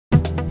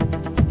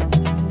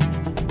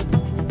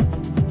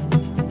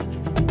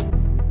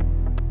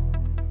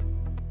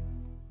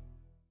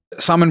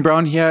Simon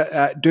Brown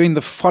here, doing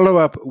the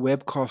follow-up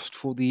webcast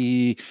for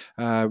the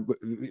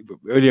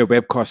earlier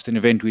webcast and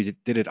event we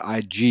did at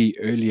IG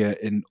earlier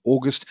in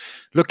August,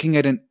 looking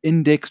at an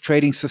index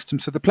trading system.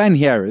 So the plan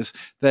here is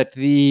that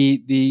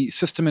the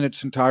system in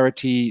its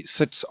entirety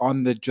sits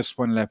on the Just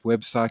One Lap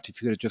website. If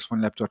you go to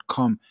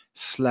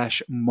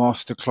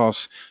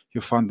justonelap.com/masterclass,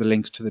 you'll find the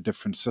links to the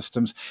different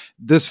systems.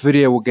 This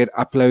video will get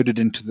uploaded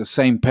into the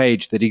same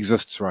page that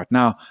exists right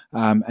now,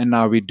 and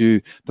now we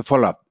do the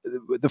follow-up.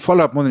 The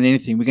follow-up, more than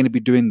anything, we're going to be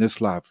doing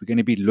this live. We're going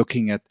to be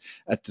looking at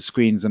the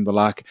screens and the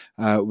like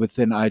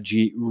within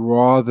IG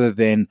rather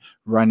than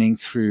running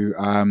through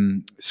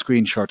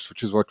screenshots,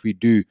 which is what we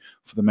do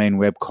for the main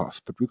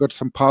webcast. But we've got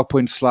some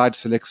PowerPoint slides,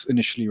 so let's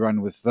initially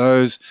run with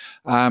those.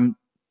 So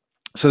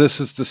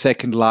this is the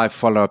second live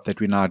follow-up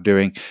that we're now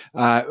doing.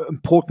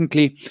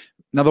 Importantly,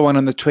 another one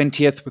on the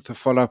 20th with a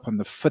follow-up on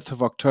the 5th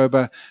of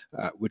October,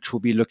 which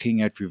will be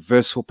looking at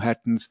reversal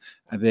patterns.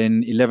 And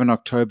then 11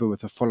 October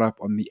with a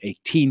follow-up on the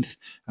 18th,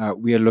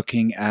 we are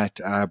looking at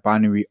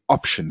binary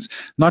options.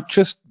 Not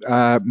just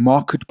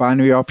market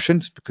binary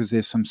options, because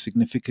there's some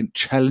significant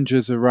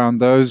challenges around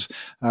those,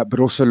 but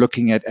also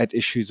looking at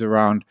issues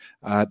around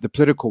the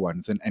political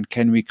ones. And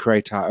can we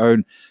create our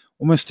own,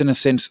 almost in a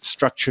sense,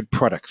 structured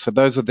products? So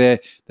those are there.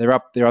 They're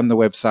up there on the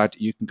website.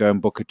 You can go and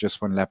book at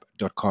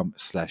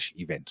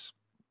justonelap.com/events.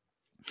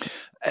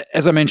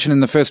 As I mentioned in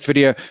the first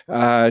video,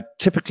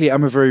 typically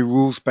I'm a very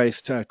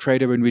rules-based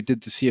trader. When we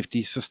did the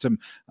CFD system,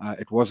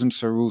 it wasn't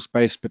so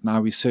rules-based, but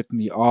now we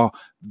certainly are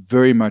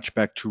very much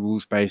back to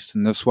rules-based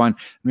in this one.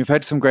 And we've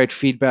had some great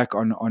feedback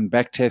on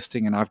back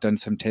testing, and I've done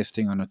some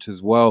testing on it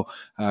as well,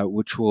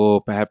 which will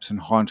perhaps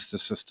enhance the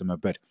system a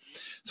bit.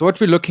 So what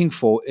we're looking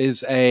for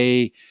is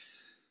an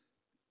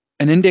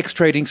index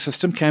trading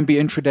system. Can be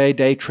intraday,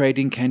 day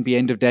trading, can be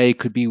end of day,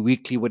 could be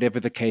weekly, whatever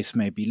the case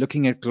may be.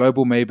 Looking at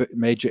global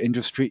major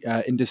industry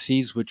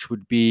indices, which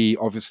would be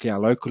obviously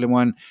our local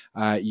one,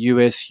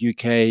 US,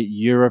 UK,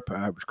 Europe,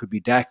 which could be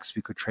DAX.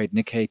 We could trade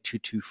Nikkei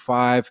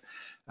 225.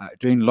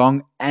 Doing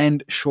long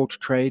and short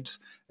trades.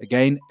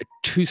 Again, a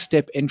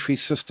two-step entry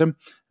system.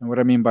 And what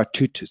I mean by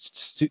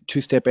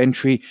two-step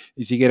entry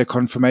is you get a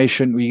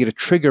confirmation, or you get a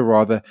trigger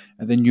rather,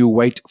 and then you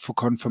wait for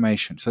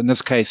confirmation. So in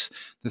this case,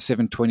 the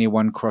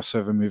 721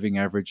 crossover moving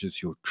average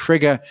is your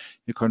trigger.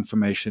 Your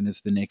confirmation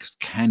is the next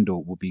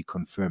candle will be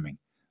confirming.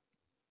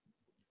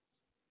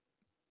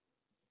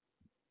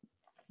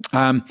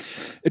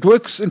 It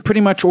works in pretty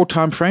much all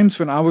time frames.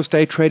 When I was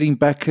day trading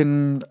back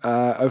in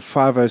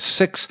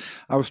 0506,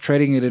 I was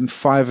trading it in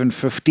 5 and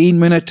 15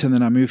 minute, and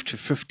then I moved to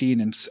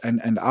 15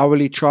 and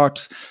hourly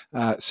charts.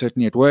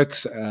 Certainly it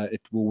works.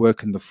 It will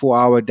work in the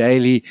 4-hour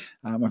daily.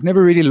 I've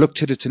never really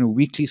looked at it in a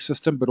weekly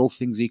system, but all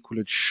things equal,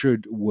 it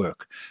should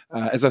work.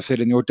 As I said,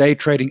 in your day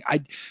trading,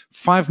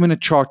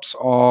 5-minute charts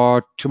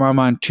are, to my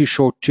mind, too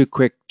short, too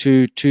quick,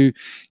 too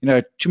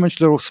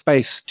much little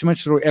space, too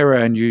much little error,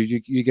 and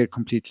you get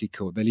completely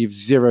killed. They leave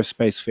zero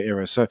space for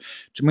error. So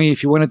to me,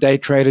 if you want to day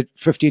trade it,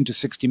 15 to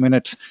 60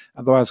 minutes,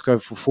 otherwise go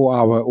for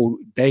 4-hour or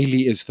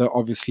daily is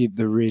obviously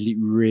the really,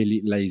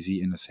 really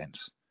lazy in a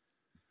sense.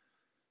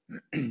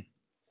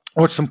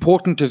 What's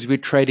important is we're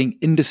trading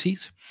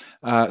indices.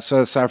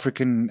 So South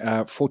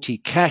African 40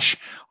 cash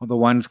are the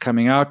ones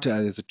coming out.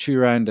 There's a 2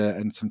 Rand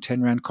and some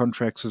 10 Rand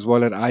contracts as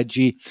well at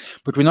IG.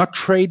 But we're not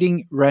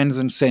trading rands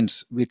and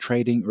cents. We're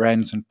trading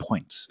rands and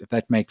points, if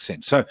that makes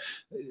sense. So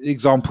the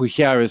example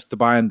here is the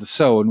buy and the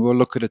sell, and we'll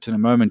look at it in a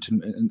moment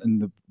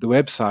in the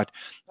website,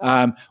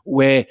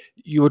 where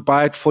you would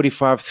buy at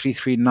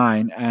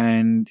 45,339,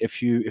 and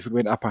if it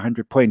went up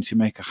 100 points, you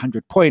make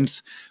 100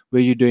 points,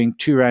 where you're doing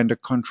 2 Rand a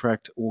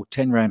contract or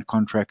 10 Rand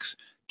contracts.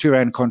 2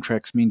 Rand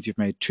contracts means you've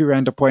made 2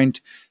 Rand a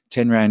point.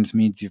 10 Rands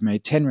means you've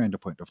made 10 Rand a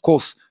point. Of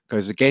course,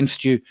 goes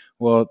against you,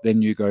 well,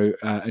 then you go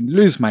and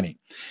lose money.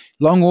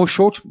 Long or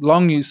short?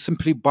 Long, you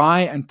simply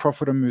buy and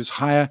profit and moves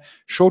higher.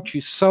 Short,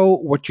 you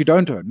sell what you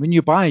don't own. When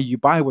you buy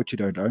what you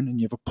don't own, and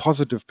you have a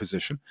positive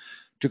position.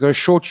 To go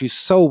short, you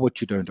sell what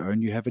you don't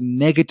own. You have a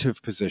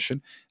negative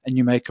position, and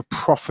you make a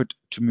profit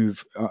to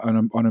move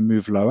on a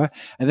move lower.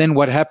 And then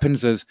what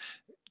happens is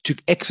to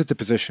exit the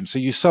position. So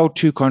you sell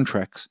 2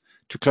 contracts.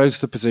 To close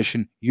the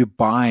position, you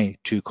buy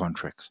 2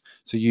 contracts.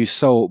 So you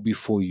sell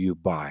before you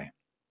buy.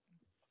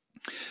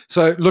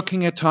 So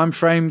looking at time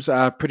frames,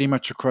 pretty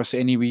much across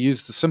any, we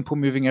use the simple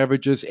moving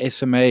averages,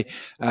 SMA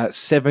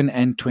 7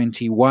 and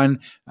 21.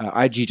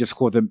 IG just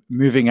call them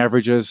moving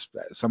averages.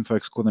 Some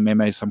folks call them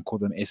MA, some call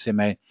them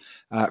SMA.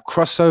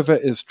 Crossover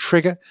is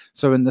trigger.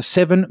 So when the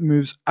 7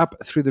 moves up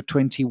through the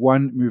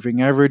 21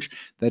 moving average,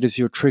 that is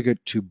your trigger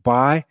to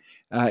buy.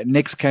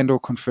 Next candle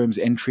confirms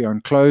entry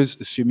on close,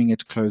 assuming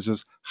it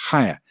closes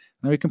higher.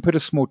 Now we can put a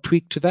small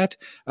tweak to that.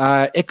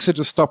 Exit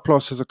a stop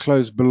loss as a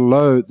close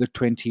below the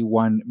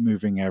 21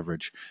 moving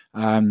average.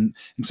 And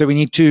so we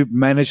need to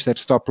manage that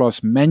stop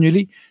loss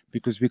manually,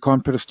 because we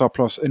can't put a stop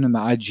loss in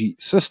the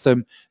IG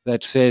system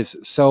that says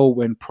sell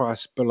when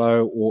price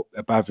below or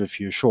above if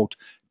you're short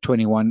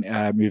 21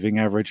 moving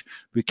average.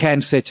 We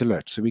can set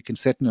alert. So we can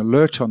set an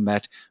alert on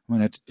that.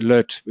 When it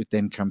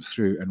then comes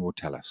through and will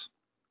tell us.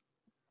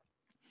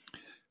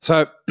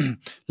 So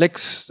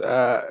let's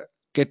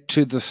get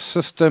to the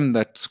system,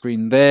 that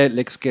screen there.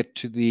 Let's get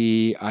to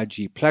the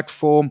IG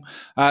platform.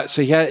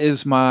 So here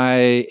is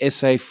my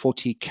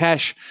SA40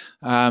 cash.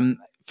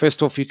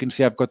 First off, you can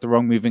see I've got the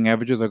wrong moving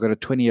averages. I've got a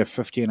 20, a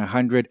 50, and a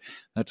 100.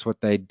 That's what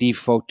they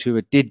default to.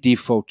 It did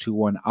default to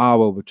 1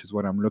 hour, which is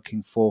what I'm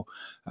looking for.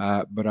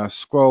 But I'll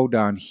scroll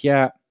down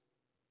here,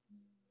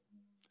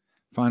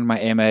 find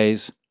my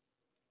MAs.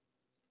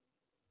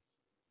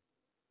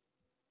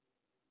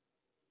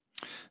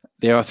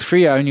 There are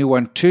 3, I only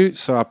want 2,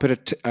 so I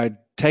put a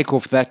take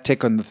off that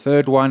tick on the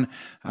third one.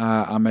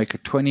 I'll make a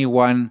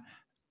 21,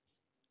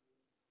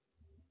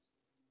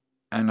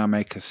 and I'll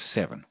make a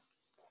 7.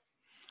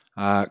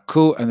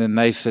 Cool, and then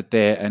they sit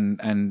there,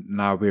 and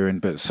now we're in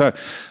biz. So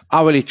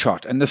hourly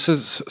chart, and this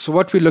is so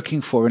what we're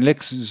looking for. And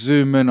let's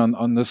zoom in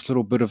on this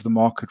little bit of the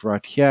market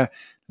right here.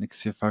 Let's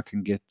see if I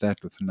can get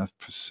that with enough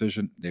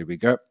precision. There we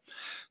go.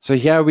 So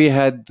here we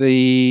had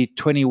the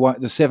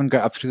 21, the 7 go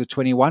up through the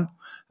 21,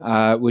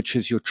 which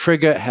is your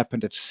trigger. It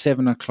happened at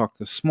 7 o'clock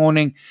this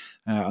morning.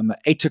 On the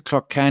 8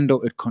 o'clock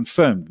candle, it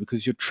confirmed,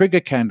 because your trigger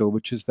candle,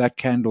 which is that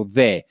candle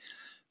there,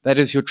 that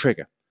is your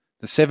trigger.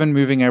 The 7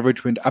 moving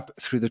average went up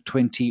through the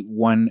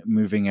 21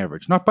 moving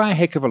average. Not by a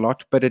heck of a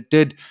lot, but it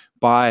did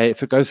by,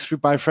 if it goes through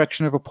by a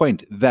fraction of a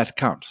point, that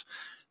counts.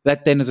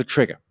 That then is a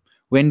trigger.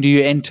 When do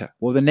you enter?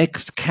 Well, the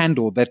next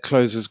candle that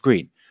closes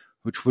green,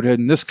 which would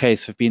in this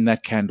case have been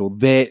that candle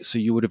there. So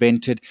you would have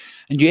entered,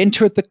 and you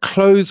enter at the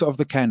close of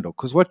the candle,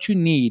 because what you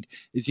need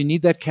is you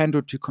need that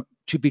candle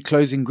to be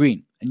closing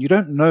green. And you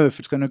don't know if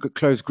it's going to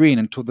close green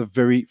until the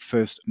very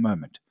first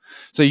moment.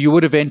 So you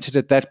would have entered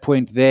at that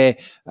point there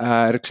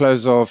at a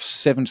close of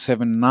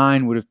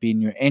 779 would have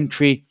been your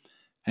entry,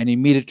 and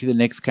immediately the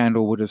next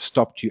candle would have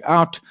stopped you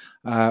out,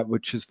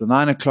 which is the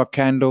 9 o'clock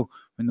candle.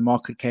 When the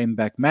market came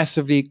back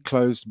massively,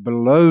 closed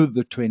below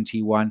the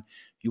 21,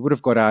 you would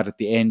have got out at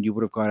the end. You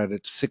would have got out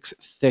at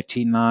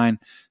 639.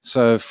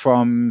 So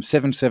from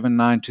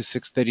 779 to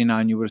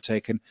 639, you would have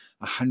taken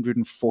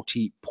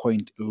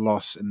 140-point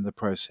loss in the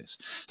process.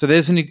 So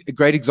there's a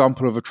great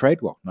example of a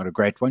trade. Well, not a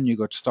great one. You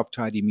got stopped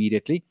out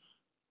immediately.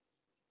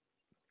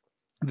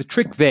 The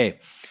trick there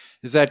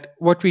is that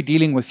what we're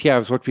dealing with here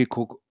is what we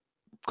call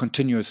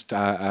continuous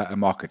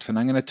markets. And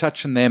I'm going to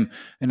touch on them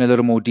in a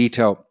little more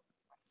detail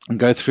and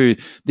go through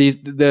these.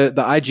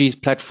 The IG's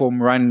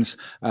platform runs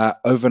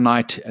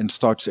overnight and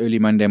starts early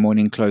Monday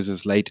morning,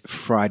 closes late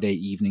Friday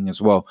evening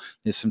as well.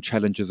 There's some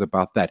challenges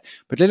about that.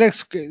 But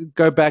let's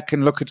go back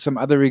and look at some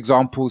other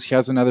examples.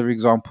 Here's another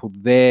example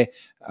there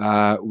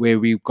where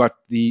we've got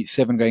the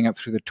 7 going up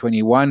through the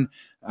 21.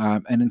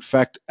 And in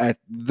fact, at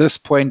this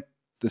point,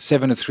 the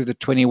 7 is through the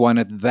 21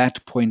 at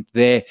that point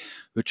there,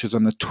 which is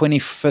on the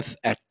 25th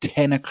at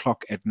 10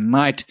 o'clock at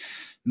night.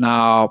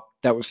 Now,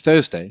 that was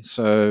Thursday,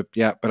 so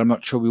yeah, but I'm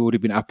not sure we would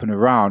have been up and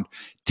around.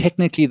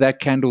 Technically, that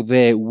candle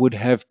there would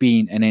have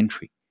been an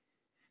entry.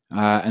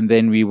 And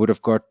then we would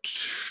have got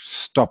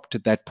stopped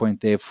at that point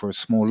there for a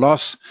small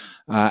loss.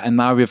 And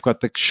now we've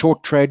got the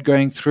short trade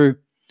going through,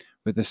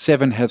 where the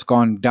 7 has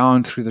gone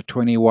down through the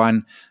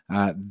 21.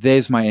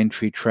 There's my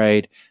entry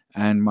trade,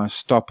 and my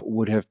stop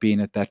would have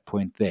been at that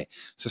point there.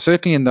 So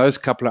certainly in those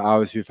couple of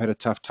hours, we've had a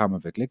tough time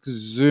of it. Let's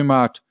zoom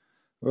out.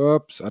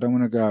 Oops, I don't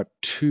want to go out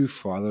too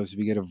far. Otherwise,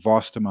 we get a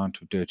vast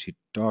amount of dirty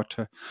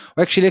data.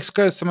 Well, actually, let's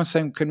go. Someone's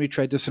saying, can we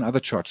trade this in other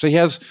charts? So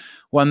here's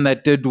one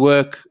that did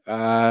work.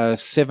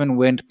 7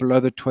 went below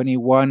the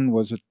 21.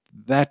 Was it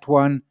that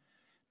one?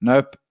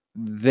 Nope.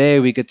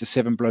 There we get the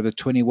 7 below the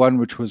 21,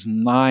 which was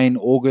 9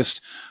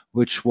 August,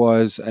 which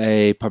was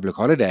a public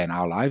holiday in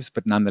our lives,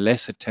 but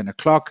nonetheless at 10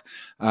 o'clock.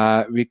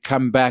 We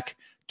come back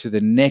to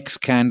the next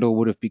candle,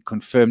 would have been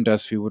confirmed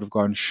us. We would have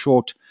gone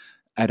short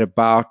at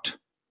about,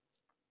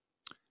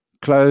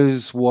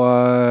 close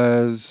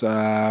was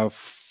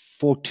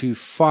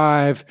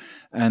 425,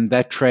 and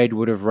that trade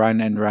would have run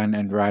and run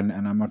and run,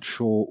 and I'm not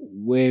sure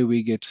where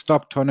we get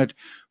stopped on it.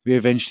 We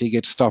eventually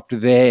get stopped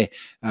there,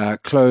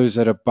 close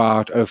at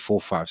about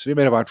 045. So we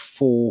made about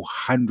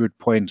 400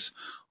 points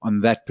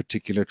on that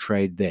particular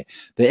trade there.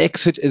 The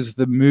exit is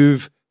the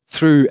move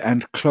through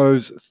and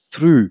close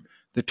through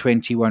the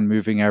 21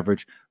 moving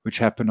average, which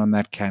happened on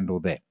that candle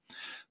there.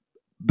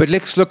 But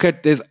let's look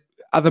at, there's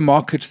other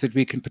markets that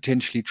we can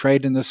potentially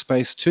trade in this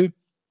space too.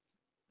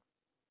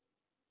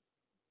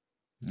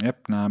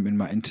 Yep, now I'm in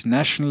my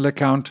international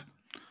account.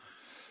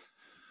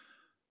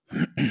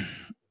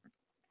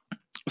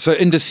 So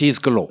indices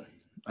galore.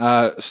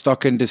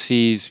 Stock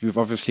indices, we've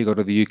obviously got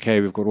all the UK,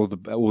 we've got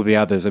all the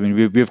others. I mean,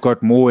 we've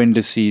got more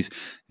indices.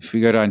 If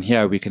we go down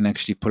here, we can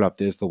actually pull up,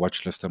 there's the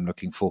watch list I'm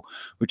looking for,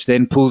 which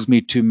then pulls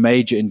me to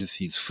major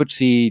indices.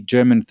 FTSE,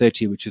 German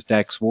 30, which is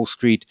DAX, Wall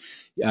Street,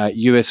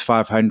 US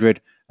 500,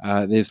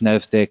 there's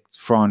NASDAQ,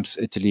 France,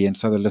 Italy, and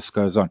so the list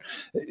goes on.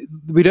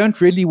 We don't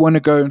really want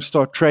to go and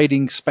start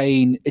trading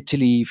Spain,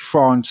 Italy,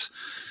 France.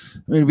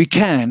 I mean, we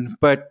can,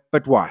 but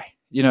why?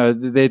 You know,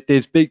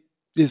 there's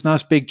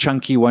nice big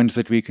chunky ones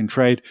that we can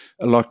trade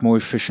a lot more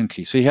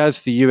efficiently. So here's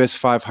the US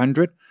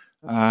 500,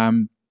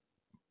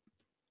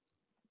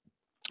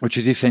 which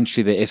is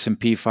essentially the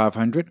S&P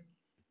 500.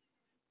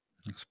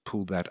 Let's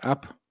pull that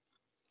up.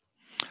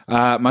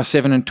 My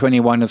 7 and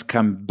 21 has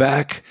come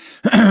back,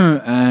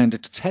 and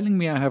it's telling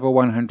me I have a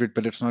 100,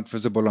 but it's not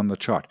visible on the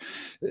chart.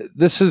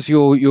 This is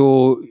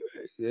your.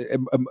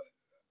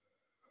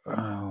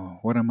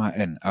 What am I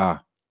in?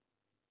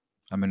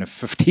 I'm in a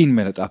 15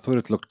 minutes. I thought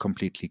it looked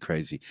completely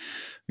crazy.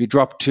 We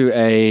drop to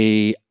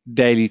a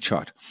daily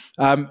chart.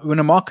 When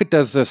a market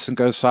does this and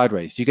goes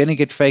sideways, you're going to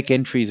get fake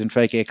entries and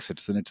fake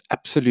exits, and it's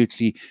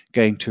absolutely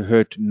going to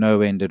hurt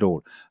no end at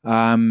all.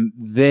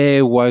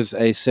 There was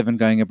a 7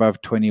 going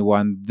above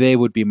 21. There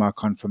would be my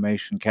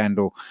confirmation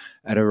candle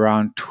at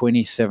around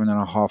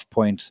 27.5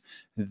 points.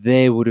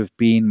 There would have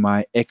been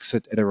my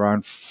exit at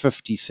around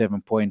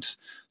 57 points.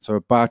 So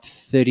about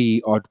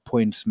 30 odd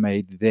points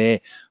made there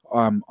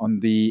on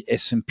the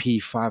S&P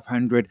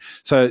 500.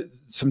 So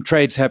some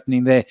trades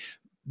happening there.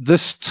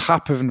 This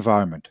type of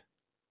environment.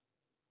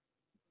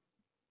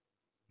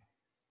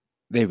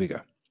 There we go.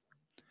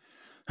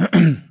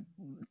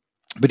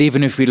 But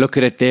even if we look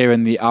at it there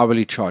in the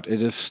hourly chart,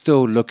 it is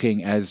still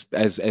looking as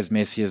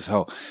messy as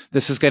hell.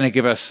 This is going to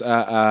give us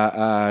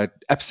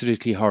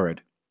absolutely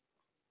horrid.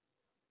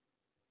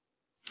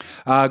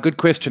 Good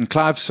question,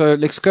 Clive. So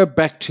let's go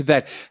back to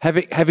that.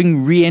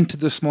 Having re-entered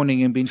this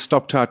morning and been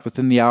stopped out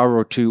within the hour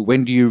or two,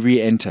 when do you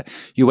re-enter?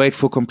 You wait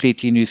for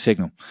completely new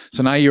signal.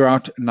 So now you're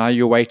out, now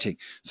you're waiting.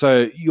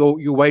 So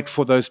you wait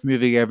for those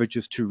moving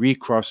averages to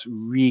recross,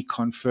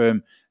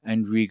 reconfirm,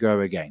 and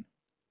re-go again.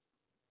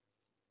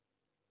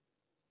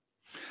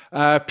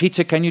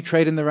 Peter, can you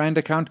trade in the Rand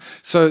account?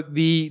 So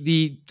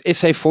the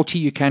SA40,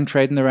 you can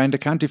trade in the Rand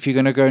account. If you're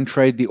going to go and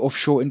trade the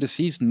offshore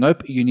indices,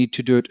 nope, you need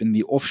to do it in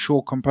the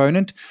offshore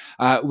component.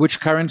 Which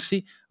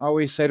currency? I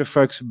always say to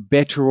folks,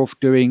 better off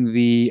doing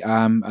the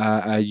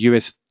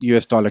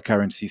US dollar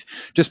currencies,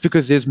 just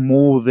because there's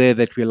more there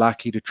that we're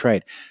likely to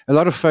trade. A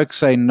lot of folks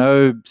say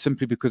no,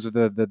 simply because of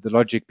the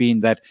logic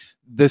being that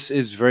this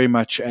is very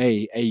much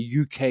a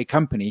UK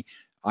company.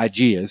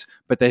 IG is,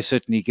 but they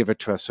certainly give it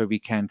to us so we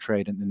can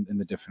trade in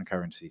the different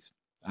currencies.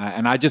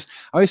 And I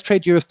always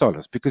trade US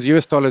dollars, because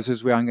US dollars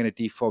is where I'm going to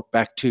default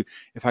back to.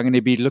 If I'm going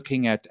to be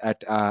looking at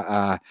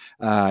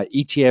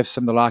ETFs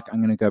and the like, I'm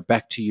going to go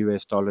back to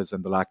US dollars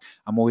and the like.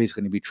 I'm always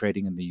going to be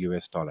trading in the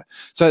US dollar.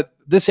 So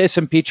this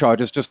S&P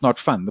chart is just not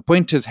fun. The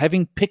point is,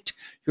 having picked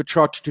your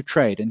chart to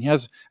trade, and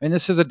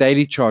this is a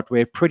daily chart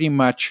where pretty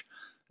much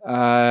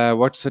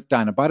what's it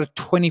done? About a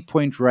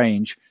 20-point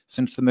range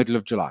since the middle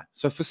of July.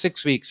 So for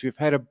 6 weeks, we've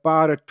had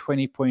about a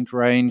 20-point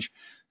range.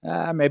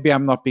 Maybe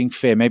I'm not being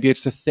fair. Maybe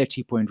it's a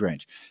 30-point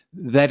range.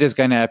 That is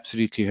going to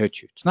absolutely hurt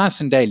you. It's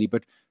nice and daily,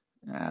 but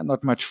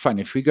not much fun.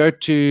 If we go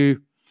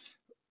to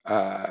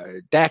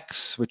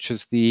DAX, which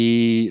is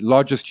the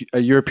largest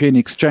European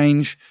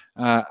exchange,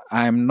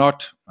 I'm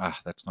not,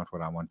 that's not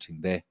what I'm wanting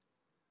there.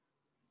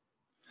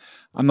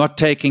 I'm not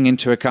taking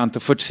into account the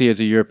FTSE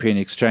as a European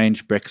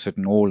exchange, Brexit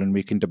and all, and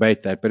we can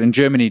debate that. But in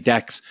Germany,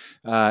 DAX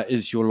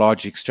is your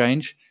large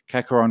exchange.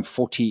 CAC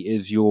 40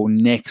 is your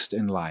next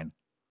in line.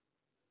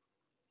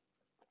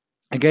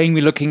 Again,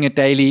 we're looking at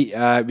daily.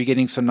 We're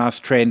getting some nice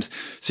trends.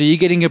 So you're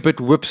getting a bit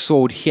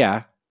whipsawed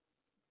here.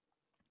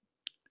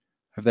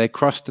 Have they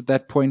crossed at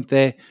that point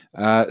there?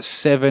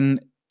 7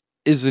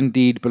 is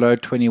indeed below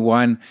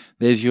 21.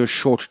 There's your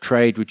short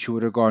trade, which you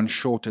would have gone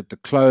short at the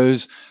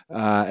close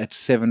at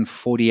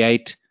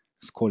 748.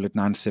 Let's call it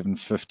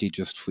 9750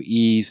 just for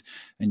ease.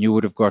 And you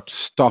would have got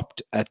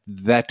stopped at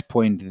that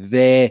point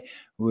there,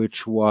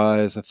 which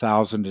was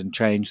 1,000 and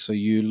change. So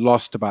you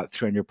lost about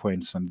 300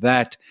 points on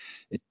that.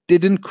 It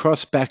didn't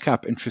cross back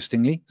up,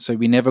 interestingly. So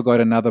we never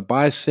got another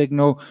buy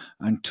signal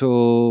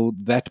until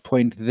that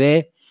point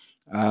there.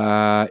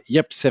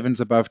 Yep,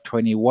 7's above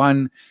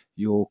 21.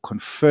 Your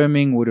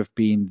confirming would have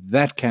been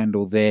that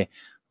candle there,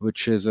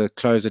 which is a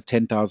close at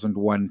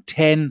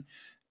 10,110,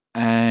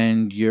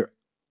 and you're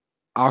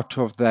out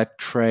of that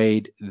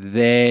trade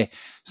there.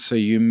 So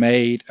you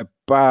made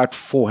about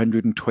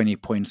 420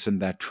 points in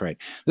that trade.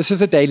 This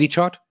is a daily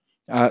chart.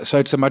 So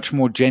it's a much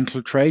more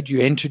gentle trade. You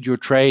entered your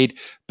trade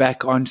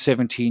back on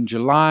 17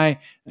 July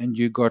and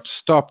you got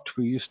stopped.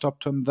 Were you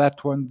stopped on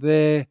that one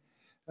there?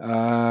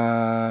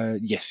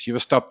 Yes, you were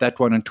stopped that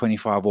one on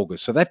 25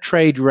 August. So that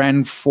trade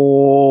ran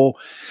for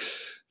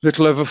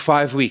little over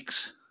 5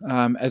 weeks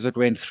as it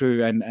went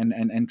through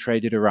and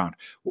traded around.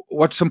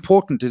 What's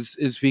important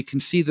is we can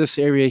see this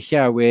area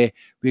here where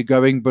we're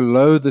going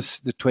below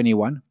the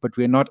 21, but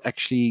we're not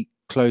actually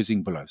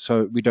closing below.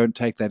 So we don't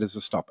take that as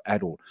a stop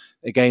at all.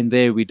 Again,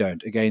 there we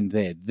don't. Again,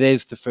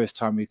 there's the first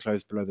time we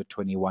closed below the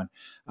 21.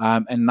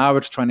 And now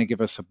it's trying to give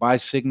us a buy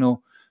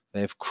signal.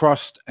 They've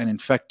crossed, and in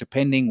fact,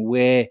 depending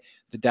where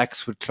the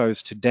DAX would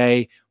close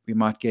today, we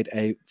might get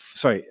a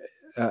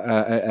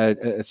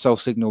sell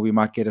signal. We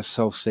might get a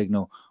sell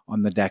signal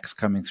on the DAX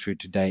coming through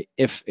today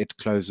if it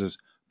closes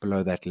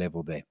below that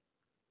level there.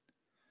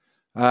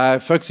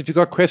 Folks, if you've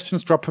got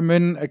questions, drop them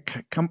in. A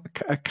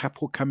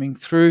couple coming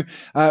through.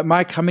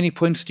 Mike, how many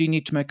points do you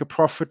need to make a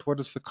profit? What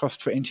is the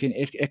cost for entry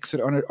and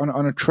exit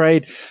on a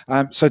trade?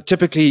 So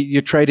typically,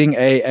 you're trading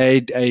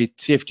a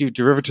CFD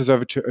derivatives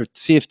over to a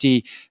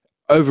CFD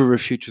over a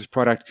futures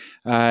product.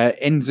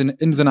 Ins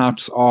and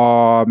outs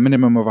are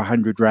minimum of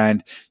 100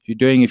 Rand.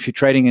 If you're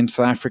trading in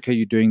South Africa,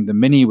 you're doing the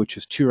mini, which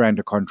is 2 Rand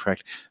a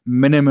contract,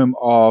 minimum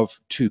of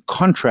 2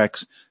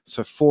 contracts,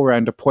 so 4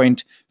 Rand a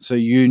point. So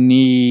you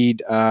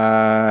need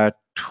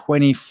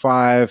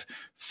 25,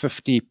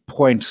 50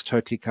 points,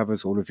 totally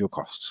covers all of your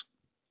costs.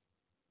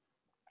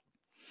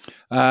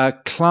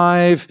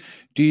 Clive,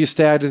 do you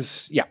stay out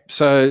as, yeah,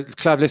 so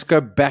Clive, let's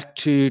go back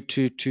to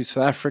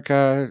South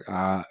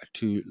Africa,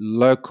 to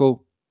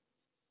local.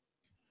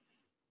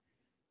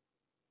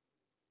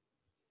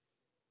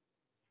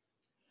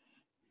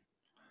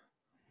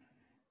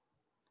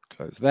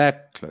 Close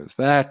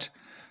that,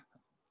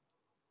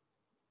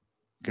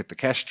 get the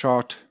cash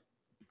chart.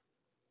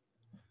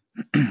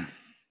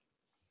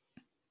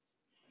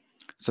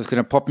 So it's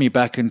going to pop me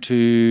back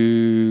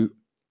into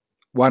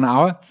 1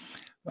 hour.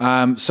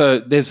 So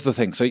there's the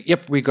thing. So,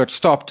 yep, we got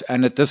stopped.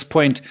 And at this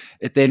point,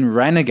 it then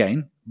ran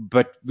again,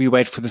 but we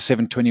wait for the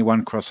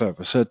 721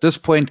 crossover. So at this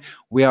point,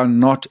 we are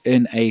not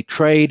in a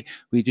trade.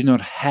 We do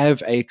not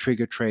have a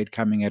trigger trade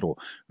coming at all.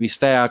 We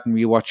stay out and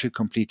we watch it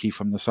completely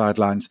from the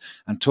sidelines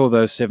until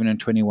those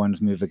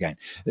 721s move again.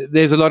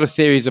 There's a lot of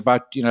theories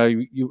about,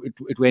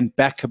 it went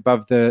back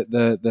above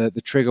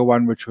the trigger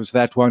one, which was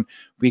that one.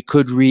 We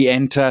could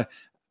re-enter.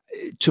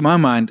 To my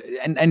mind,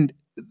 and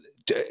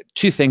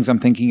two things I'm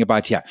thinking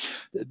about here.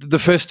 The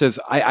first is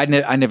I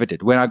never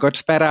did. When I got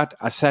spat out,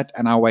 I sat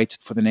and I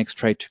waited for the next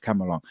trade to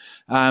come along.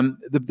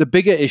 The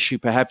bigger issue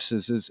perhaps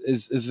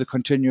is the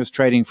continuous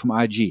trading from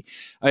IG.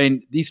 I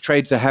mean, these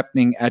trades are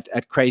happening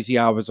at crazy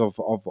hours of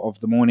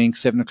the morning,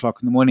 7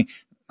 o'clock in the morning.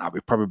 Now,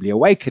 we're probably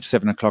awake at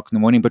 7 o'clock in the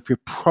morning, but we're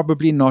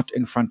probably not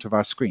in front of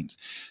our screens.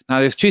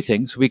 Now, there's two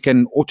things. We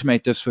can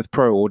automate this with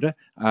Pro Order,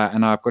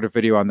 and I've got a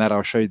video on that.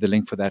 I'll show you the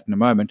link for that in a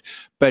moment.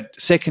 But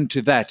second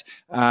to that,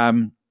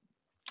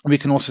 we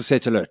can also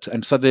set alerts.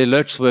 And so the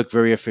alerts work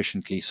very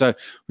efficiently. So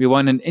we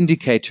want an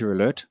indicator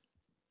alert,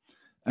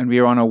 and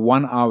we're on a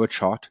 1 hour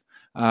chart.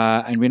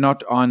 And we're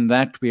not on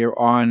that. We're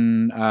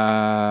on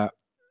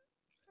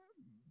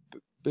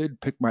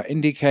pick my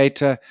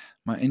indicator.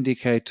 My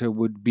indicator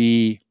would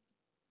be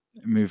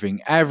moving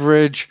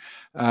average.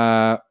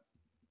 7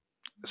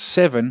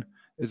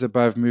 is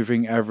above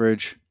moving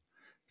average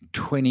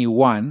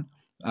 21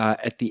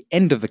 at the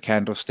end of the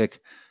candlestick.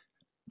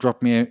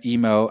 Drop me an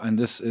email, and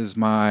this is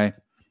my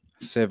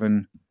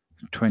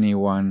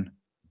 721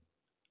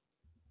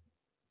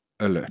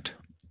 alert.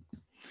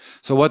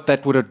 So what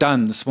that would have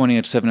done this morning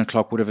at 7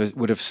 o'clock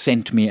would have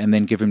sent me and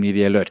then given me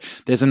the alert.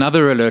 There's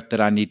another alert that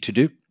I need to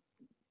do.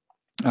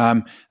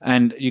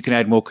 And you can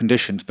add more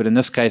conditions, but in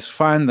this case,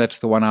 fine, that's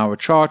the 1 hour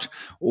chart.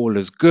 All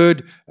is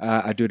good.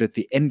 I do it at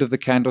the end of the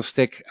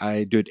candlestick.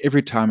 I do it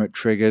every time it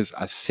triggers.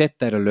 I set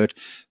that alert.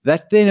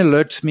 That then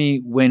alerts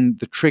me when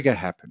the trigger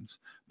happens.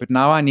 But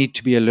now I need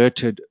to be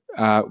alerted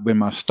when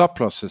my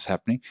stop loss is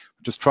happening,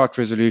 which is chart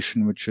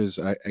resolution, which is,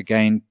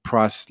 again,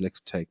 price.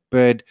 Let's take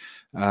bid,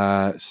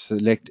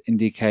 select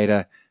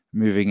indicator,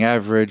 moving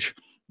average.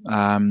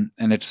 And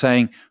it's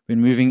saying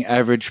when moving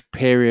average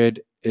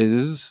period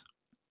is...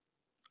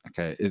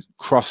 okay, it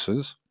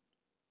crosses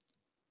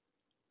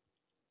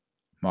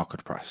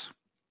market price.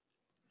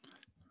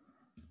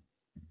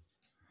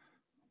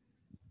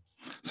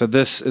 So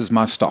this is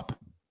my stop.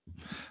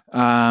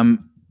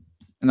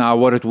 Now,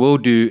 what it will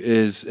do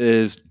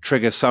is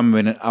trigger some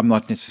when I'm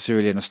not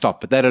necessarily in a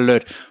stop, but that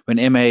alert when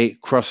MA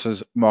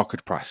crosses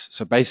market price.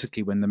 So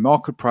basically, when the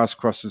market price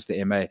crosses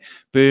the MA,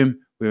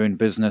 boom, we're in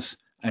business,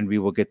 and we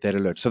will get that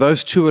alert. So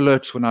those two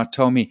alerts will now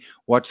tell me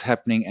what's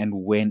happening and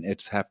when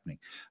it's happening.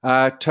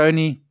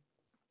 Tony,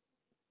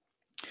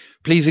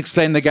 please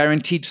explain the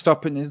guaranteed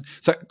stop.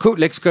 So cool,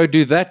 let's go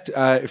do that.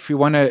 If we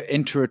want to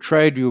enter a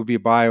trade, we will be a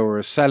buyer or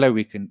a seller.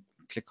 We can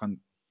click on.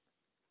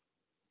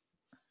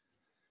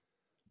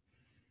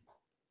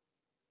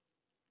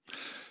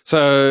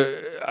 So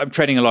I'm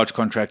trading a large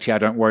contract here. I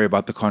don't worry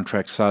about the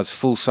contract size,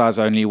 full size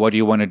only. What do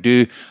you want to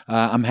do?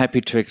 I'm happy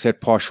to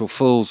accept partial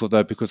fulls,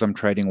 although because I'm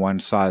trading one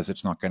size,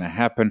 it's not going to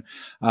happen.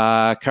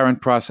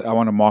 Current price, I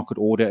want a market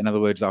order. In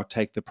other words, I'll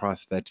take the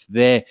price that's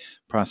there.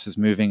 Price is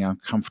moving. I'm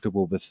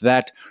comfortable with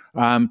that.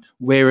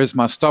 Where is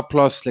my stop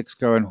loss? Let's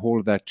go and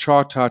haul that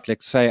chart out.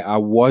 Let's say I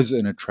was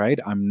in a trade.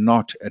 I'm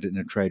not in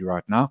a trade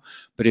right now.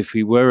 But if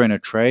we were in a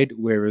trade,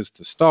 where is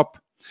the stop?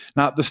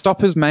 Now, the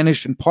stop is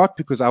managed in part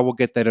because I will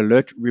get that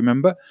alert,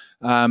 remember,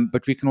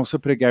 but we can also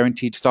put a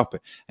guaranteed stopper,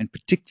 and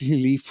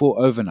particularly for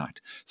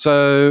overnight.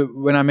 So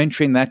when I'm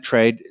entering that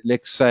trade,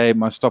 let's say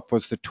my stop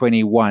was the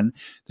 21.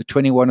 The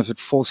 21 is at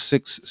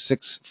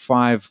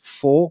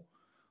 46654,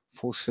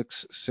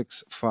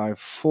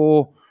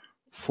 46654,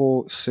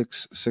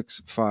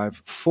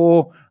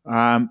 46654,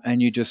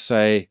 and you just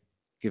say,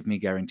 give me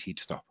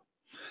guaranteed stop.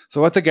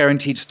 So what the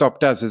guaranteed stop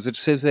does is it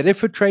says that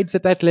if it trades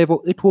at that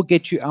level, it will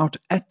get you out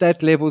at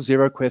that level,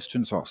 zero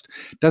questions asked.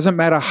 Doesn't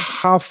matter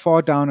how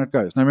far down it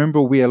goes. Now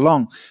remember, we are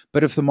long,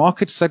 but if the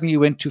market suddenly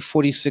went to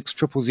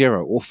 46,000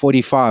 or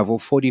 45 or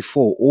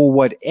 44 or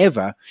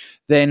whatever,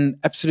 then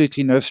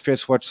absolutely no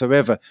stress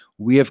whatsoever.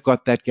 We have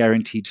got that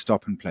guaranteed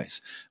stop in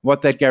place.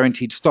 What that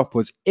guaranteed stop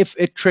was, if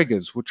it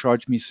triggers, will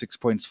charge me 6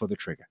 points for the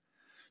trigger.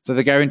 So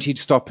the guaranteed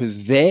stop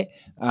is there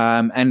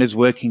and is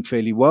working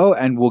fairly well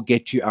and will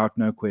get you out,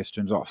 no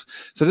questions asked.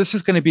 So this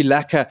is going to be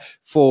lacquer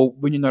for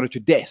when you're not at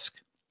your desk.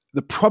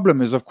 The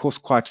problem is, of course,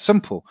 quite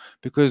simple,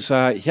 because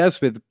here's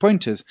where the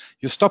point is.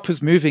 Your stop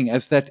is moving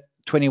as that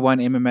 21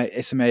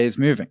 SMA is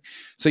moving.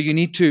 So you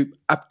need to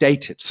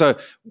update it. So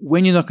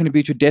when you're not going to be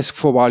at your desk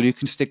for a while, you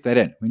can stick that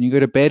in. When you go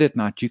to bed at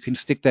night, you can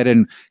stick that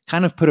in,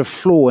 kind of put a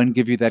floor and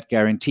give you that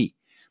guarantee.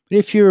 But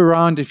if you're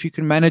around, if you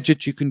can manage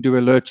it, you can do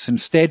alerts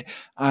instead.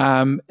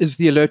 Is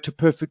the alert a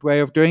perfect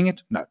way of doing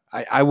it? No,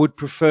 I would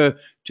prefer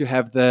to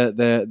have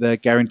the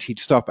guaranteed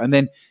stop. And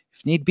then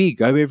if need be,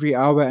 go every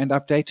hour and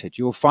update it.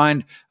 You'll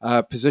find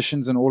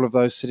positions and all of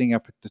those sitting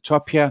up at the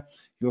top here.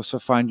 You also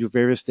find your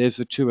various, there's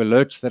the 2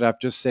 alerts that I've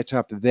just set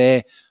up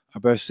there, are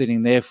both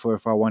sitting there for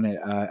if I want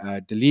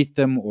to delete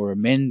them or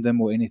amend them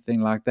or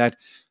anything like that.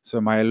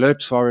 So my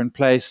alerts are in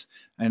place,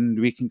 and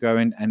we can go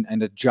in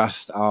and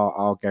adjust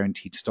our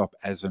guaranteed stop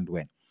as and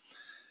when.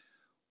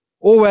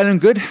 All well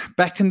and good.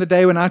 Back in the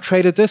day when I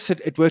traded this,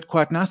 it worked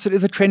quite nice. It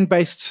is a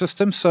trend-based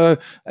system. So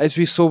as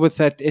we saw with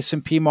that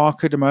S&P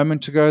market a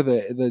moment ago,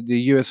 the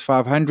US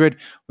 500,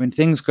 when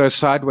things go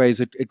sideways,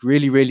 it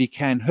really, really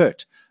can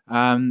hurt.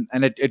 And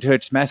it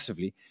hurts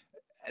massively.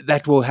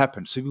 That will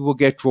happen. So we will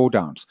get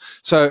drawdowns.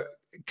 So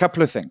a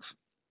couple of things.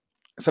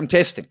 Some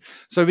testing.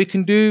 So we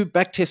can do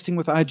back testing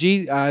with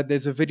IG.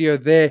 There's a video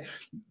there.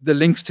 The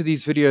links to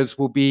these videos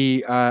will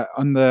be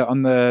on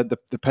the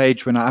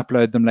page when I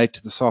upload them later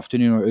this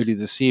afternoon or early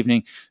this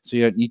evening. So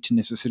you don't need to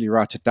necessarily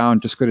write it down.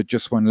 Just go to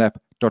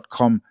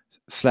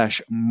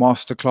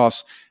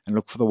justonelap.com/masterclass and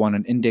look for the one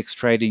on index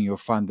trading. You'll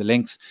find the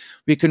links.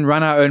 We can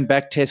run our own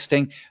back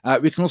testing.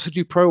 We can also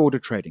do pro order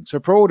trading. So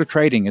pro order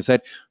trading is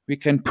that we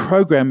can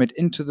program it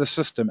into the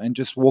system and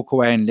just walk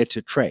away and let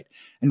it trade.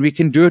 And we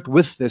can do it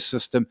with this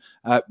system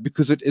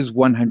because it is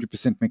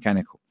 100%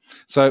 mechanical.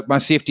 So my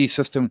CFD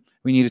system,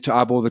 we needed to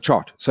eyeball the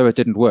chart, so it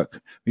didn't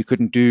work. We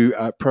couldn't do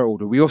pro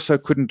order. We also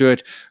couldn't do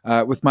it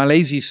with my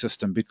lazy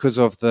system because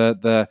of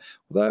although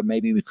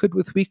maybe we could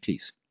with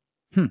weeklies.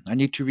 I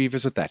need to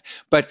revisit that.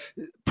 But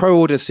pro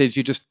order says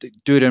you just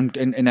do it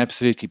in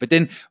absolutely. But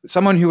then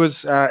someone who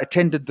was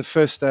attended the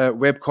first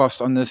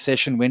webcast on this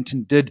session went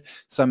and did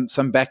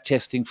some back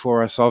testing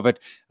for us of it.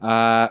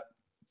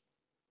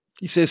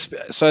 He says,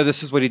 so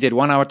this is what he did: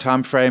 1 hour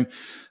time frame,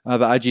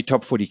 the IG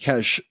top 40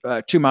 cash,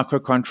 2 micro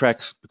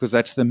contracts, because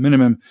that's the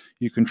minimum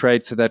you can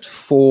trade. So that's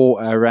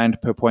 4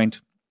 Rand per point.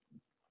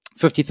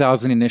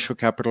 50,000 initial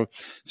capital.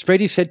 Spread,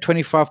 he said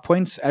 25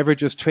 points,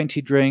 averages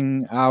 20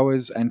 during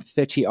hours and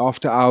 30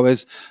 after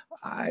hours.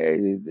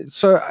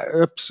 Oops.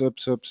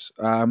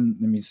 Let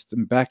me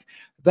stem back.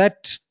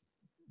 That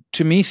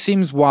to me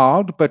seems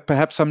wild, but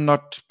perhaps I'm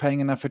not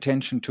paying enough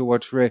attention to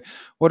what's rare.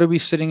 What are we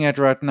sitting at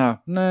right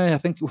now? No, I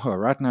think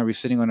right now we're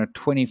sitting on a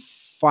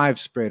 25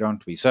 spread,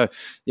 aren't we? So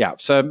yeah,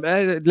 so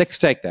let's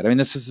take that. I mean,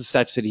 this is the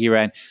stats that he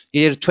ran.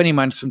 He had 20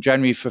 months from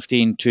January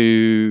 15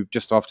 to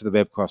just after the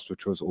webcast,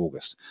 which was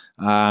August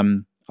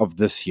of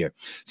this year.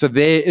 So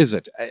there is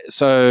it.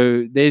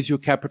 So there's your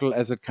capital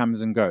as it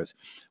comes and goes.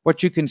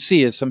 What you can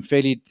see is some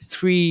 3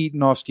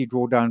 nasty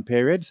drawdown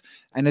periods.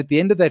 And at the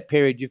end of that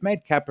period, you've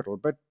made capital.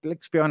 But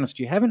let's be honest,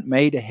 you haven't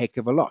made a heck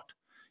of a lot.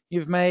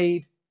 You've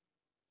made,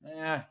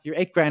 you're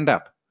 8 grand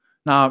up.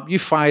 Now, you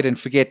fired and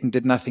forget and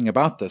did nothing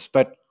about this.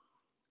 But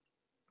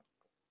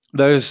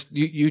those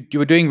you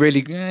were doing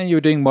really, you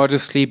were doing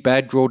modestly.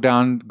 Bad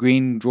drawdown,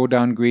 green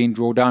drawdown, green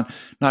drawdown.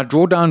 Now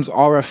drawdowns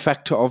are a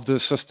factor of the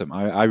system.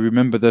 I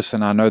remember this,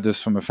 and I know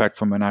this from a fact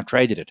from when I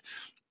traded it.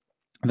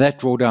 That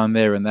drawdown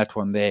there and that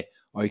one there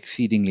are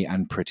exceedingly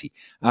unpretty.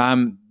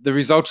 The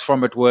results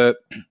from it were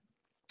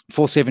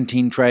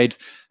 417 trades,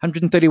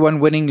 131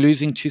 winning,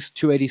 losing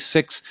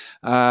 286.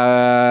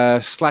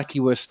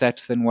 Slightly worse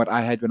stats than what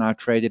I had when I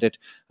traded it.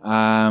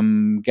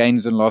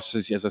 Gains and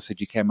losses, as I said,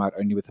 you came out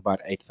only with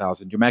about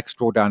 8,000. Your max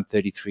drawdown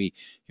 33,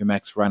 your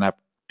max run up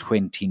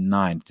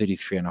 29,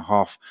 33 and a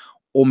half,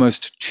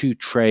 almost 2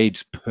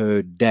 trades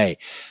per day.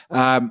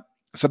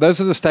 So those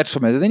are the stats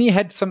from it. And then he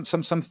had some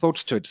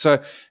thoughts to it.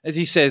 So as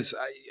he says,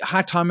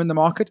 high time in the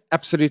market,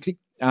 absolutely.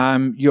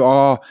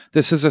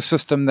 This is a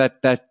system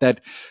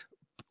that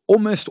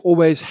almost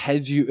always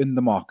has you in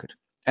the market.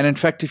 And in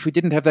fact, if we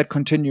didn't have that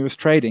continuous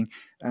trading,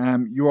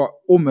 you are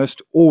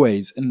almost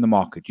always in the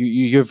market.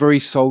 You're very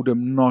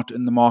seldom not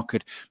in the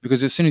market,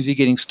 because as soon as you're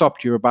getting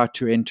stopped, you're about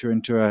to enter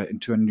into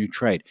a new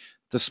trade.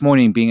 This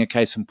morning being a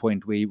case in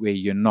point where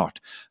you're not.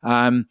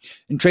 In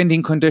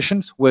trending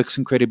conditions, works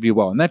incredibly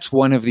well. And that's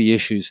one of the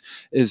issues,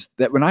 is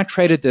that when I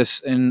traded this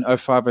in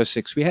 05,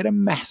 06, we had a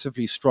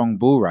massively strong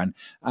bull run.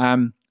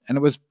 And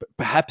it was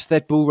perhaps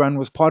that bull run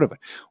was part of it.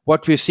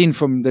 What we've seen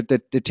from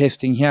the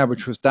testing here,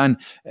 which was done,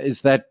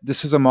 is that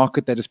this is a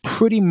market that is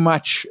pretty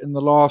much in the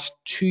last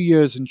 2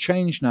 years and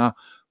change now,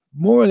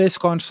 more or less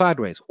gone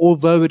sideways,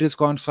 although it has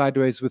gone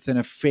sideways within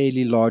a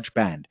fairly large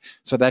band.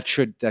 So that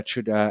should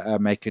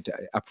make it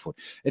up for it.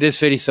 It is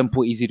fairly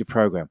simple, easy to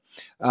program.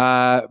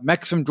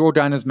 Maximum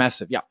drawdown is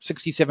massive. Yeah,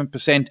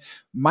 67%.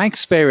 My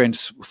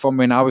experience from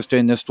when I was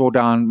doing this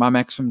drawdown, my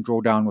maximum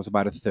drawdown was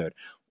about a third.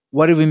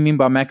 What do we mean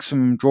by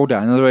maximum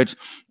drawdown? In other words,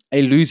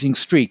 a losing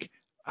streak.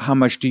 How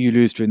much do you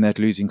lose during that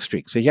losing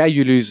streak? So here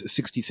you lose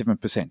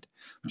 67%,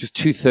 which is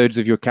 2/3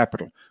 of your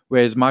capital,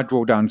 whereas my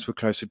drawdowns were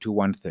closer to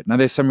 1/3. Now,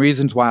 there's some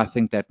reasons why I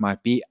think that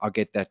might be. I'll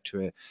get that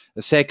to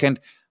a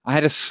second. I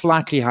had a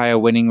slightly higher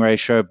winning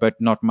ratio,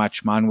 but not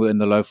much. Mine were in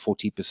the low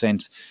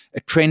 40%. A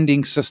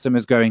trending system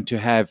is going to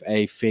have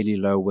a fairly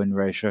low win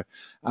ratio.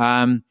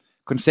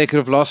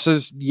 Consecutive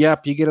losses,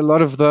 yep, you get a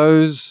lot of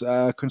those.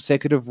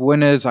 Consecutive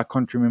winners, I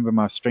can't remember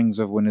my strings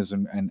of winners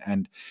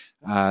and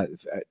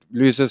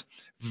losers.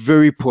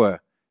 Very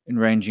poor in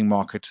ranging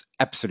markets,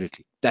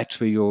 absolutely. That's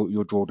where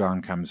your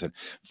drawdown comes in.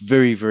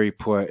 Very, very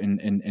poor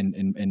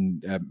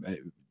in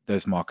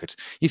those markets.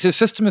 He says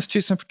system is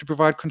too simple to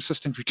provide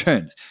consistent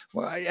returns.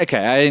 Well,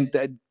 okay,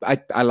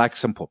 I like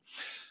simple.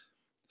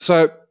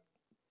 So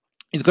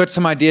he's got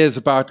some ideas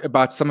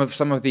about some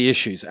of the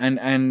issues,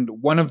 and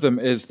one of them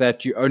is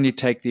that you only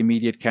take the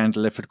immediate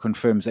candle if it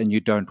confirms and you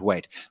don't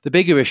wait. The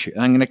bigger issue,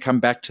 and I'm going to come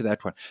back to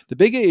that one, the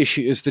bigger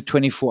issue is the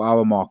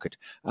 24-hour market.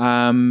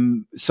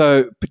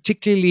 So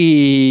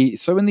particularly,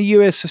 so when the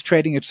US is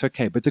trading, it's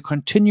okay, but the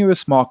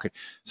continuous market.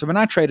 So when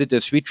I traded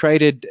this,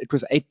 it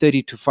was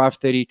 8:30 to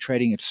 5:30,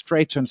 trading it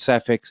straight on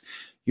SAFEX.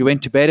 You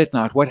went to bed at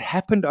night. What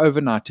happened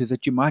overnight is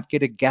that you might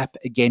get a gap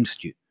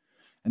against you.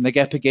 And the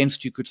gap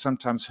against you could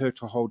sometimes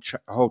hurt a whole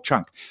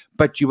chunk.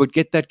 But you would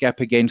get that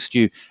gap against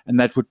you, and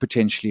that would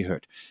potentially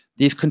hurt.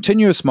 These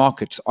continuous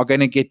markets are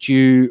going to get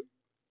you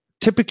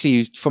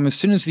typically from as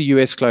soon as the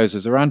US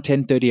closes, around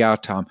 10:30 our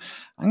time.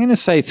 I'm going to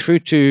say through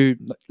to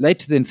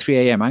later than 3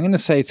 a.m. I'm going to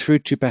say through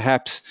to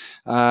perhaps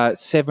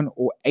 7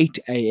 or 8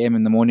 a.m.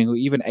 in the morning, or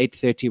even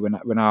 8:30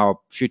 when our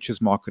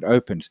futures market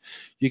opens.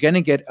 You're going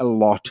to get a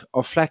lot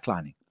of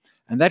flatlining.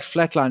 And that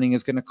flatlining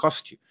is going to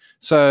cost you.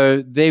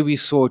 So there we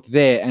saw it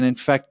there. And in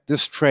fact,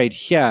 this trade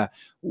here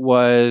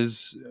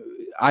was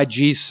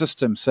IG's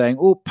system saying,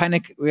 oh,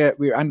 panic, we're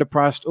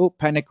underpriced. Oh,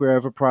 panic, we're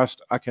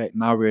overpriced. Okay,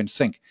 now we're in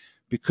sync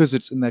because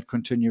it's in that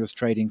continuous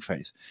trading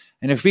phase.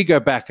 And if we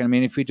go back, I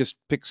mean, if we just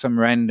pick some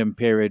random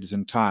periods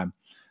in time,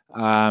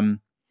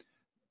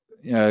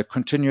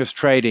 continuous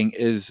trading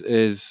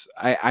is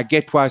I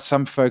get why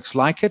some folks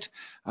like it.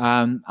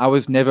 I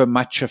was never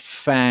much a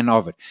fan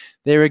of it.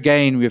 There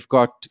again, we've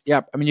got,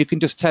 you can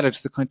just tell it's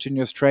the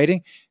continuous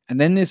trading.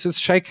 And then there's this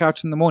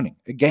shakeout in the morning.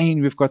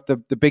 Again, we've got the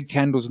big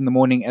candles in the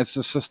morning as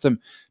the system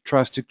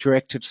tries to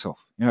correct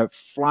itself. It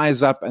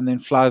flies up and then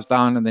flies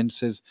down and then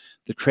says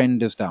the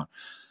trend is down.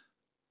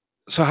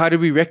 So how do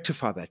we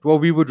rectify that? Well,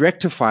 we would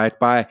rectify it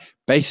by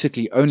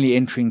basically only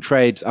entering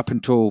trades up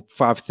until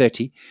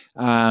 5:30.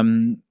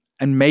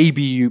 And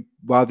maybe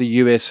while the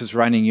US is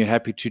running, you're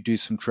happy to do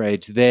some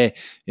trades there.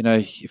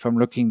 If I'm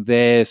looking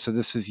there, so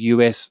this is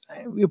US.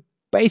 We're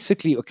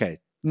basically, okay,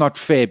 not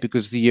fair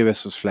because the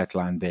US was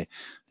flatlined there.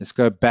 Let's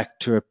go back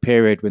to a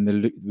period when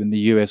the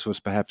US was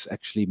perhaps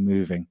actually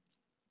moving.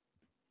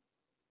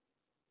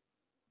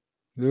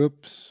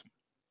 Oops.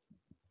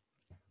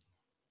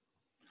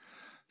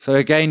 So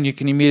again, you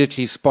can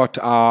immediately spot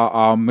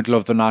our middle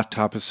of the night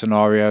type of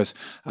scenarios.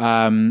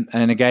 And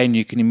again,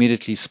 you can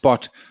immediately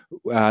spot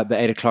the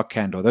 8 o'clock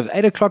candle. Those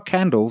 8 o'clock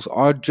candles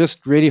are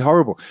just really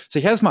horrible. So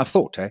here's my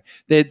thought.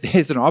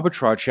 There's an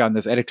arbitrage here on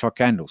those 8 o'clock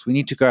candles. We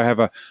need to go have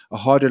a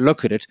harder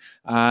look at it.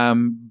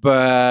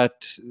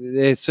 But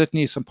there's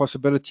certainly some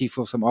possibility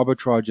for some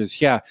arbitrages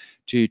here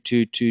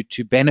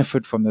to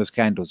benefit from those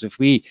candles. If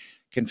we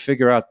can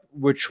figure out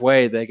which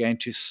way they're going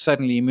to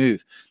suddenly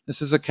move.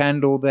 This is a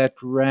candle that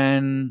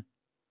ran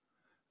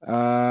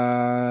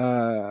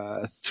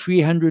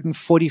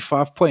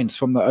 345 points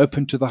from the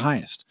open to the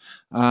highest.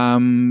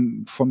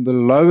 From the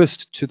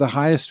lowest to the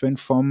highest went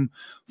from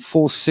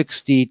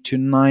 460 to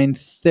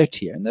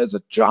 930. And those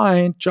are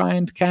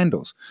giant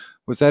candles.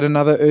 Was that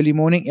another early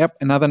morning? Yep,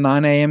 another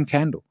 9 a.m.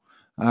 candle.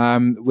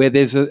 Where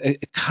there's a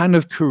kind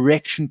of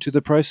correction to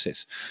the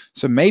process.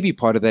 So maybe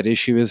part of that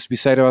issue is we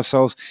say to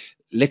ourselves,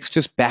 let's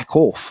just back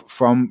off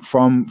from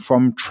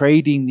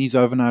trading these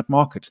overnight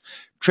markets.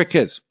 Trick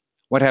is,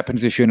 what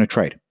happens if you're in a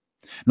trade?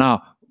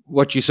 Now,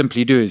 what you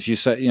simply do is you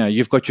say,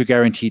 you've got your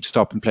guaranteed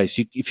stop in place.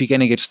 If you're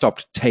going to get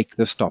stopped, take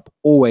the stop.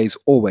 Always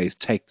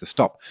take the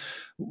stop.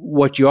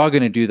 What you are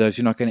going to do, though, is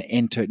you're not going to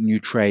enter new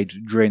trades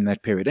during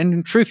that period. And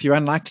in truth, you're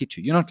unlikely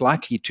to. You're not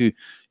likely to,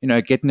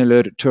 get an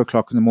alert at 2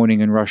 o'clock in the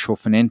morning and rush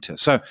off and enter.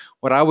 So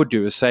what I would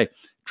do is say,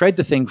 trade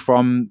the thing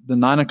from the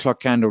 9 o'clock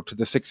candle to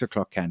the 6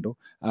 o'clock candle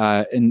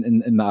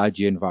in the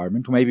IG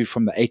environment, or maybe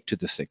from the 8 to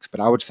the 6, but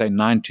I would say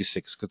 9 to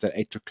 6 because that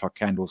 8 o'clock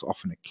candle is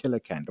often a killer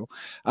candle.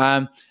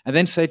 And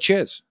then say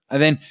cheers.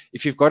 And then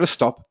if you've got to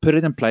stop, put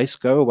it in place,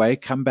 go away,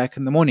 come back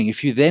in the morning.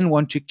 If you then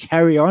want to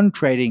carry on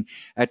trading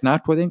at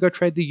night, well, then go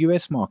trade the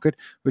US market,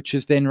 which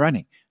is then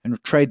running,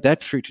 and trade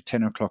that through to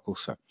 10 o'clock or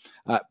so.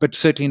 But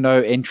certainly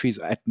no entries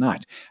at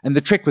night. And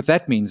the trick with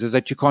that means is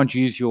that you can't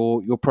use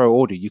your pro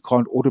order. You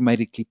can't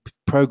automatically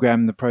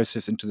program the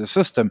process into the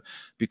system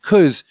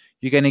because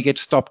you're going to get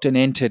stopped and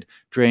entered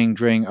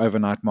during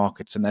overnight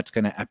markets, and that's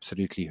going to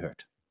absolutely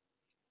hurt.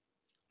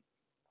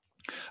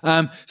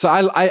 So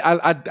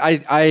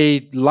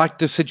I like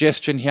the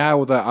suggestion here,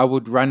 although I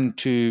would run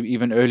to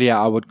even earlier,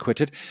 I would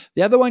quit it.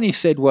 The other one he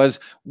said was,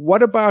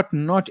 what about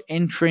not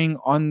entering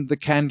on the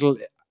candle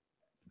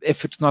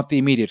if it's not the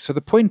immediate? So the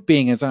point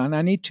being is, and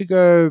I need to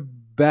go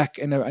back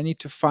and I need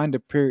to find a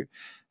period,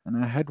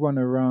 and I had one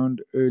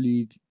around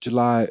early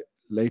July,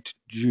 late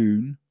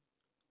June.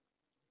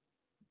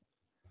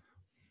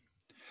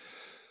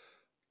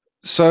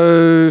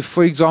 So,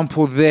 for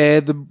example,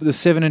 there the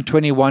 7 and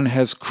 21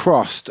 has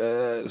crossed,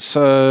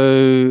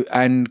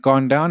 and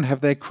gone down.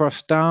 Have they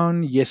crossed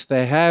down? Yes,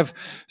 they have.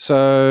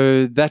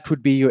 So that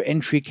would be your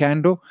entry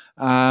candle.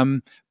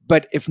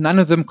 But if none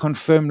of them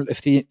confirm,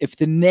 if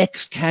the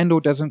next candle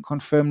doesn't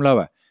confirm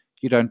lower,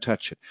 you don't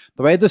touch it.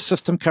 The way the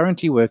system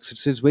currently works, it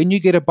says when you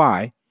get a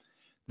buy,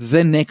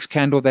 the next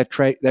candle that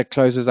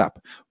closes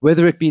up,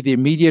 whether it be the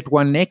immediate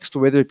one next, or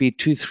whether it be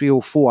 2, 3,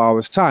 or 4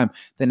 hours time,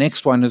 the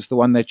next one is the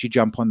one that you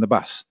jump on the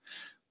bus.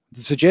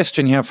 The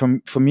suggestion here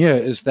from here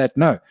is that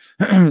no,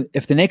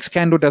 if the next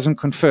candle doesn't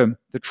confirm,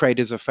 the trade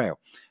is a fail.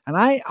 And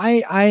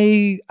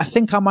I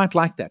think I might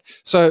like that.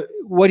 So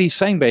what he's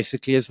saying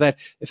basically is that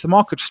if the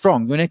market's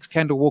strong, your next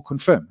candle will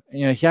confirm.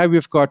 Here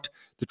we've got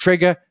the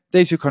trigger,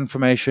 there's your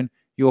confirmation,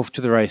 you're off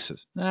to the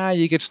races.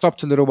 You get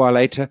stopped a little while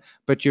later,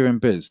 but you're in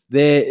biz.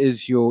 There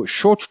is your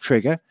short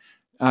trigger.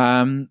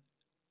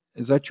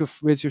 Is that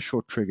where's your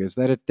short trigger? Is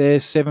that it there?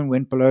 7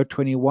 went below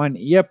 21.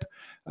 Yep.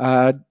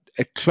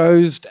 It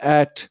closed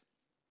at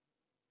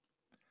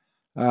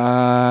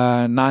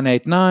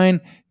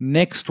 989.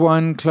 Next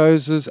one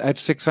closes at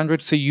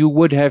 600. So you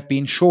would have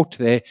been short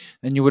there,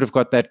 and you would have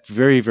got that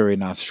very, very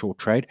nice short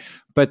trade.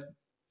 But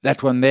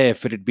that one there,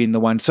 if it had been the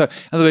one. So in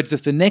other words,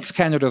 if the next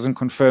candle doesn't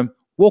confirm,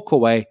 walk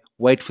away,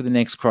 wait for the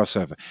next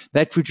crossover.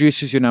 That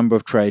reduces your number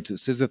of trades. It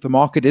says if the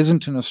market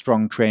isn't in a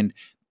strong trend,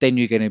 then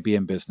you're going to be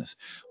in business.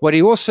 What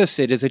he also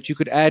said is that you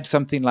could add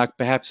something like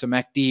perhaps a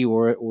MACD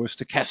or a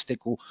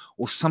stochastic or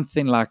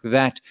something like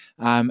that,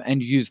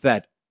 and use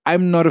that.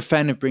 I'm not a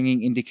fan of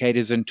bringing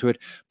indicators into it,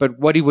 but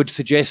what he would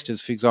suggest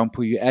is, for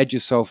example, you add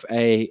yourself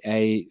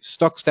a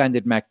stock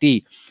standard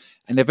MACD,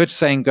 and if it's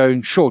saying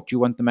going short, you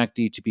want the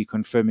MACD to be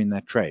confirming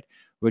that trade,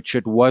 which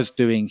it was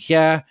doing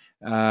here,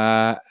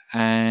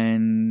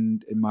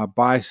 and in my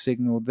buy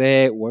signal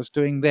there, it was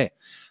doing there.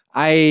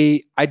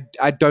 I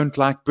don't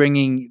like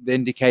bringing the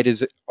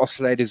indicators,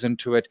 oscillators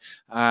into it.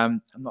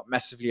 I'm not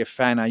massively a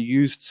fan. I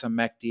used some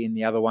MACD in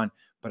the other one,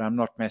 but I'm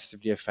not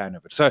massively a fan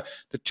of it. So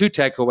the two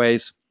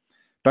takeaways: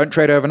 don't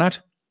trade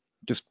overnight.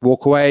 Just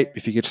walk away.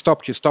 If you get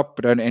stopped, you stop,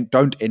 but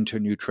don't enter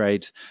new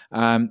trades.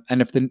 And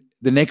if the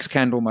next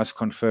candle must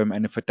confirm,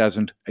 and if it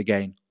doesn't,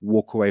 again,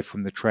 walk away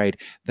from the trade.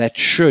 That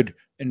should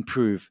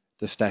improve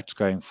the stats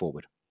going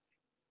forward.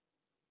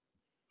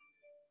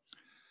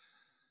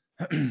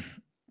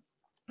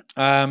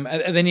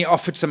 And then he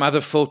offered some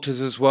other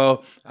filters as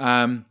well.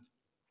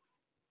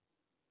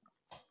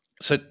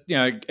 So,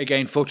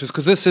 again, filters,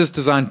 because this is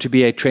designed to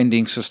be a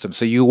trending system.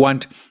 So you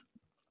want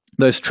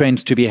those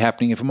trends to be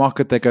happening. If a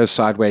market that goes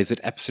sideways, it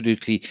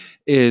absolutely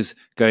is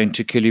going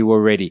to kill you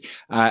already.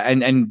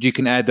 And you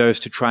can add those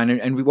to try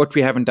and what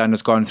we haven't done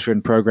is gone through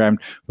and programmed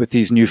with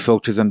these new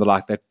filters and the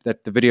like.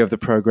 That the video of the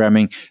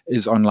programming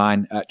is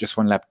online at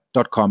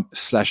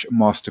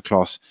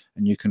justonelap.com/masterclass,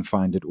 and you can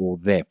find it all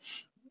there.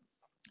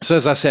 So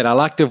as I said, I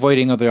like the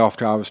avoiding of the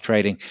after hours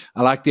trading.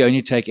 I like the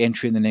only take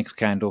entry in the next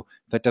candle.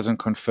 If that doesn't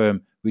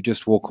confirm, we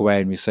just walk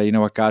away and we say, you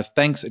know what, guys,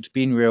 thanks, it's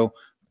been real,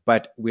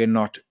 but we're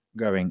not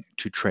going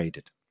to trade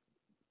it.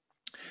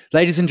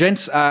 Ladies and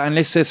gents,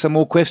 unless there's some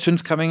more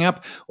questions coming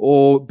up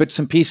or bits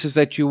and pieces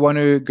that you want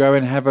to go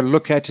and have a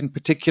look at in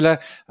particular,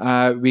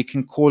 we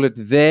can call it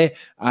there.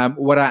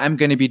 What I am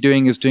going to be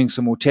doing is doing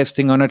some more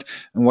testing on it.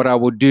 And what I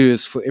will do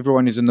is, for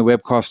everyone who's in the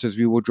webcast, is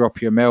we will drop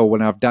you a mail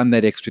when I've done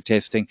that extra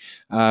testing,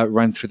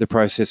 run through the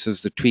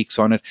processes, the tweaks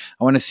on it.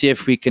 I want to see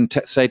if we can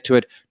say to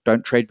it,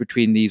 don't trade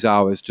between these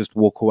hours, just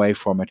walk away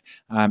from it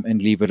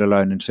and leave it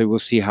alone. And so we'll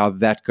see how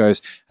that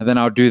goes. And then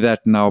I'll do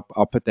that and I'll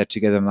put that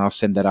together and I'll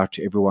send that out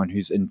to everyone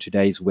who's in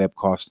today's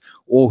webcast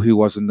or who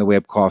was in the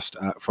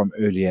webcast from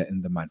earlier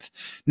in the month.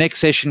 Next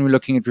session, we're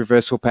looking at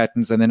reversal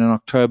patterns. And then in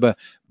October,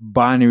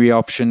 binary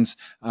options.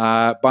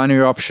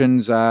 Binary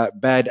options,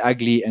 bad,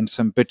 ugly, and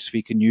some bits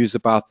we can use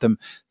about them.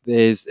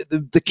 There's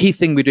the key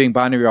thing we're doing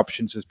binary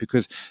options is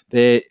because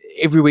they're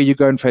everywhere you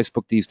go on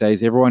Facebook these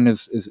days. Everyone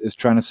is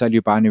trying to sell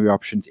you binary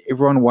options.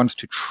 Everyone wants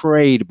to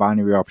trade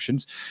binary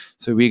options.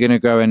 So we're going to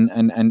go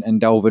and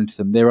delve into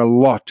them. There are a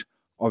lot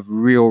of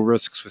real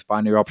risks with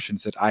binary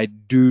options that I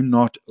do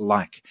not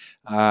like.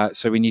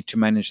 So we need to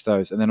manage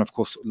those. And then, of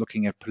course,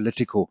 looking at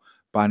political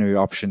binary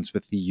options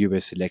with the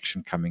US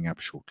election coming up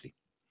shortly.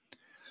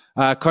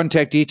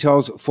 Contact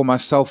details for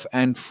myself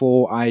and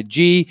for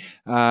IG,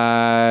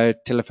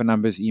 telephone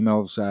numbers,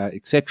 emails,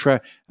 etc.,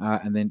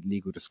 and then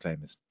legal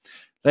disclaimers.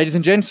 Ladies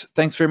and gents,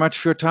 thanks very much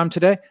for your time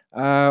today.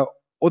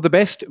 All the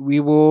best. We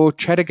will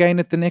chat again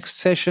at the next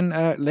session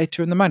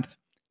later in the month.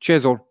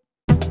 Cheers all.